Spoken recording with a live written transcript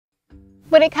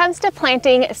When it comes to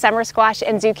planting summer squash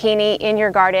and zucchini in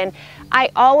your garden, I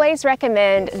always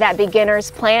recommend that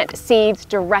beginners plant seeds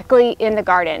directly in the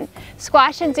garden.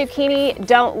 Squash and zucchini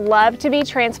don't love to be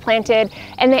transplanted,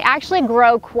 and they actually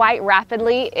grow quite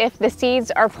rapidly if the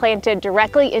seeds are planted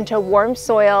directly into warm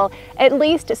soil, at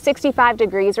least 65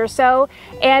 degrees or so,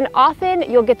 and often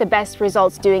you'll get the best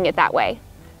results doing it that way.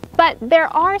 But there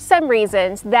are some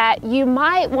reasons that you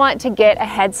might want to get a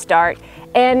head start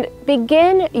and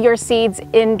begin your seeds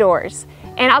indoors.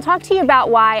 And I'll talk to you about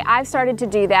why I've started to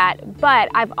do that, but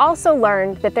I've also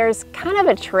learned that there's kind of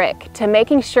a trick to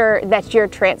making sure that your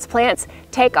transplants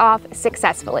take off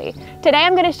successfully. Today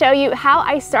I'm going to show you how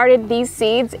I started these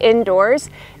seeds indoors,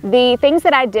 the things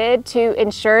that I did to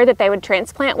ensure that they would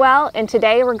transplant well, and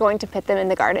today we're going to put them in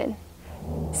the garden.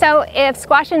 So if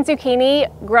squash and zucchini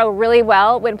grow really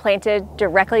well when planted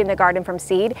directly in the garden from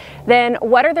seed, then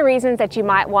what are the reasons that you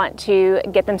might want to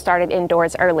get them started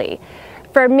indoors early?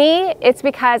 For me, it's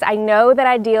because I know that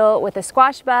I deal with the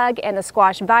squash bug and the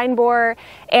squash vine borer,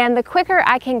 and the quicker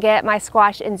I can get my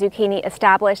squash and zucchini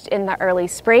established in the early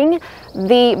spring,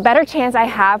 the better chance I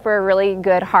have for a really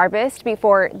good harvest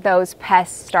before those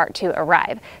pests start to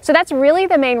arrive. So that's really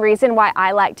the main reason why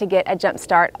I like to get a jump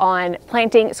start on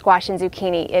planting squash and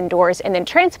zucchini indoors and then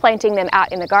transplanting them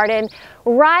out in the garden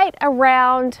right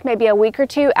around maybe a week or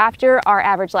two after our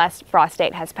average last frost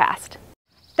date has passed.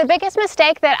 The biggest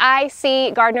mistake that I see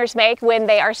gardeners make when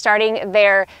they are starting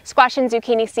their squash and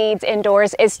zucchini seeds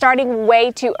indoors is starting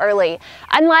way too early.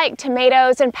 Unlike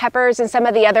tomatoes and peppers and some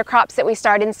of the other crops that we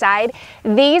start inside,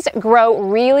 these grow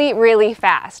really, really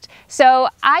fast. So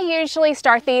I usually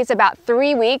start these about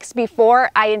 3 weeks before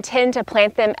I intend to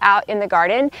plant them out in the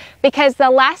garden, because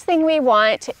the last thing we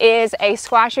want is a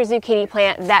squash or zucchini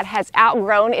plant that has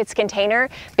outgrown its container,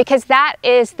 because that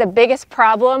is the biggest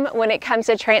problem when it comes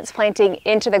to transplanting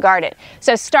into the garden.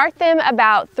 So start them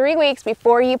about 3 weeks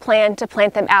before you plan to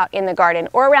plant them out in the garden,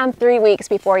 or around 3 weeks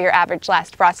before your average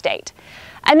last frost date.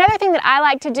 Another thing that I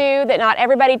like to do that not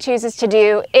everybody chooses to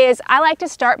do is I like to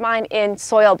start mine in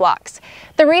soil blocks.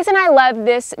 The reason I love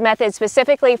this method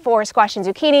specifically for squash and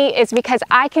zucchini is because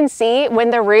I can see when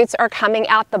the roots are coming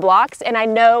out the blocks, and I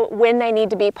know when they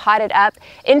need to be potted up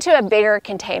into a bigger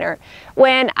container.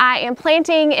 When I am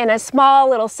planting in a small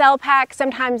little cell pack,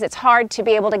 sometimes it's hard to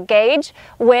be able to gauge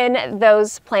when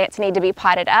those plants need to be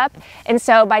potted up. And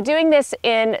so by doing this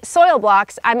in soil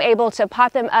blocks, I'm able to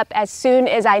pot them up as soon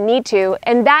as I need to,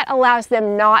 and that allows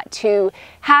them not to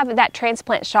have that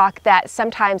transplant shock that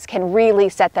sometimes can really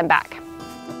set them back.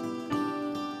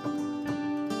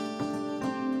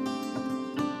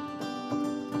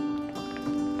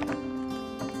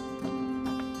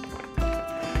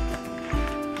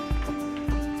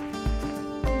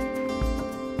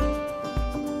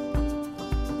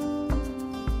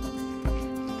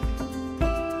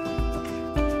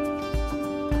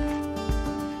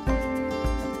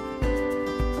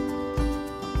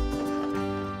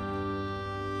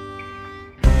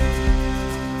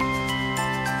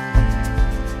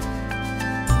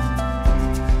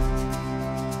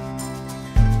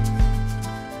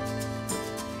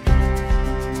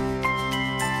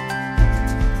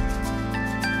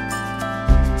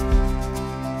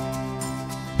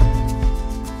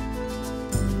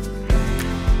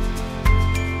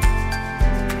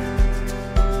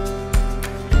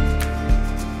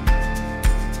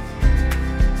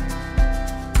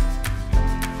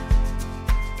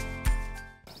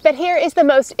 But here is the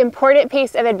most important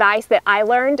piece of advice that I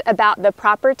learned about the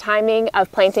proper timing of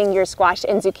planting your squash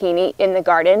and zucchini in the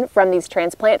garden from these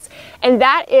transplants, and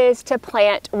that is to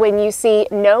plant when you see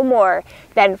no more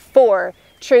than 4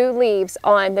 true leaves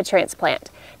on the transplant.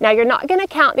 Now, you're not going to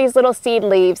count these little seed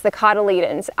leaves, the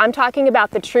cotyledons. I'm talking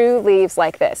about the true leaves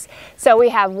like this. So we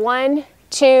have 1,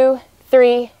 2,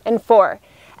 3, and 4.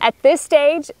 At this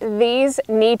stage, these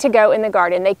need to go in the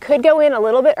garden. They could go in a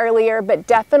little bit earlier, but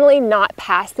definitely not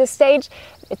past this stage.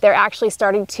 They're actually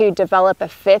starting to develop a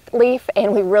 5th leaf,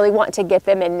 and we really want to get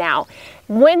them in now.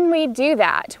 When we do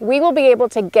that, we will be able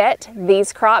to get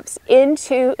these crops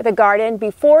into the garden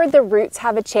before the roots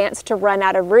have a chance to run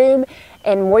out of room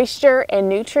and moisture and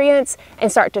nutrients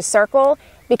and start to circle,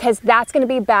 because that's going to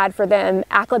be bad for them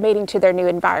acclimating to their new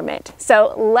environment.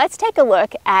 So let's take a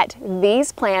look at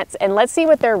these plants and let's see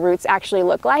what their roots actually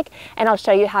look like, and I'll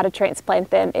show you how to transplant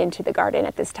them into the garden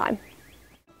at this time.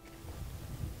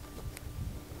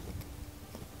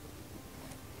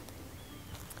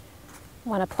 I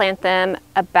want to plant them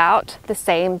about the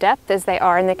same depth as they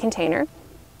are in the container.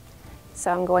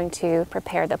 So I'm going to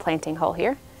prepare the planting hole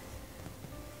here.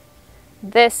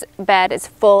 This bed is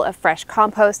full of fresh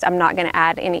compost. I'm not going to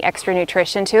add any extra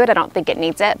nutrition to it. I don't think it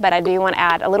needs it, but I do want to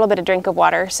add a little bit of drink of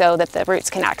water so that the roots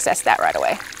can access that right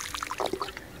away.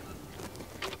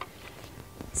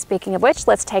 Speaking of which,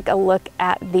 let's take a look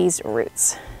at these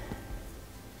roots.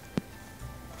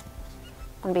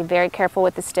 I'm going to be very careful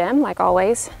with the stem, like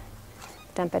always.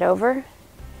 Dump it over.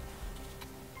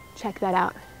 Check that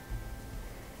out.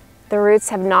 The roots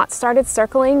have not started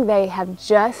circling. They have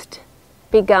just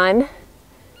begun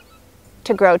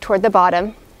to grow toward the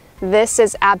bottom. This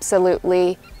is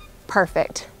absolutely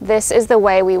perfect. This is the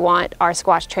way we want our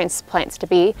squash transplants to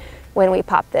be when we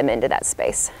pop them into that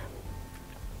space.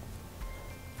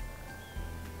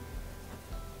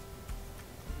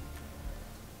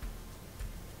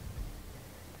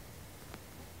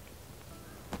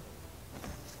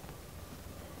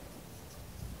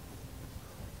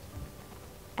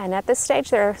 And at this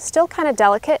stage, they're still kind of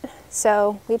delicate,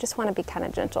 so we just want to be kind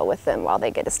of gentle with them while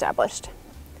they get established.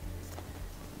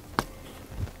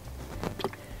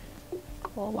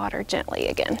 We'll water gently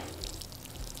again.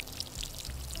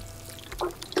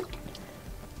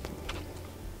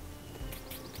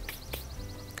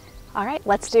 All right,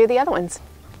 let's do the other ones.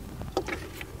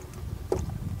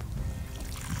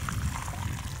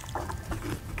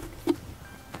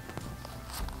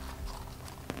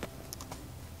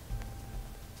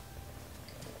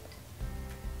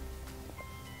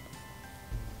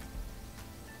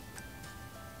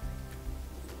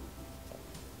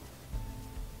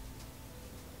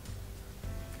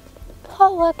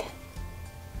 Oh look,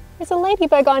 there's a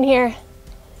ladybug on here.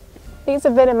 These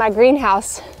have been in my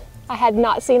greenhouse. I had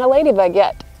not seen a ladybug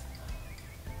yet.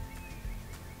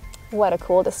 What a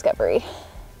cool discovery.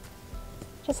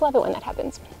 Just love it when that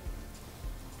happens.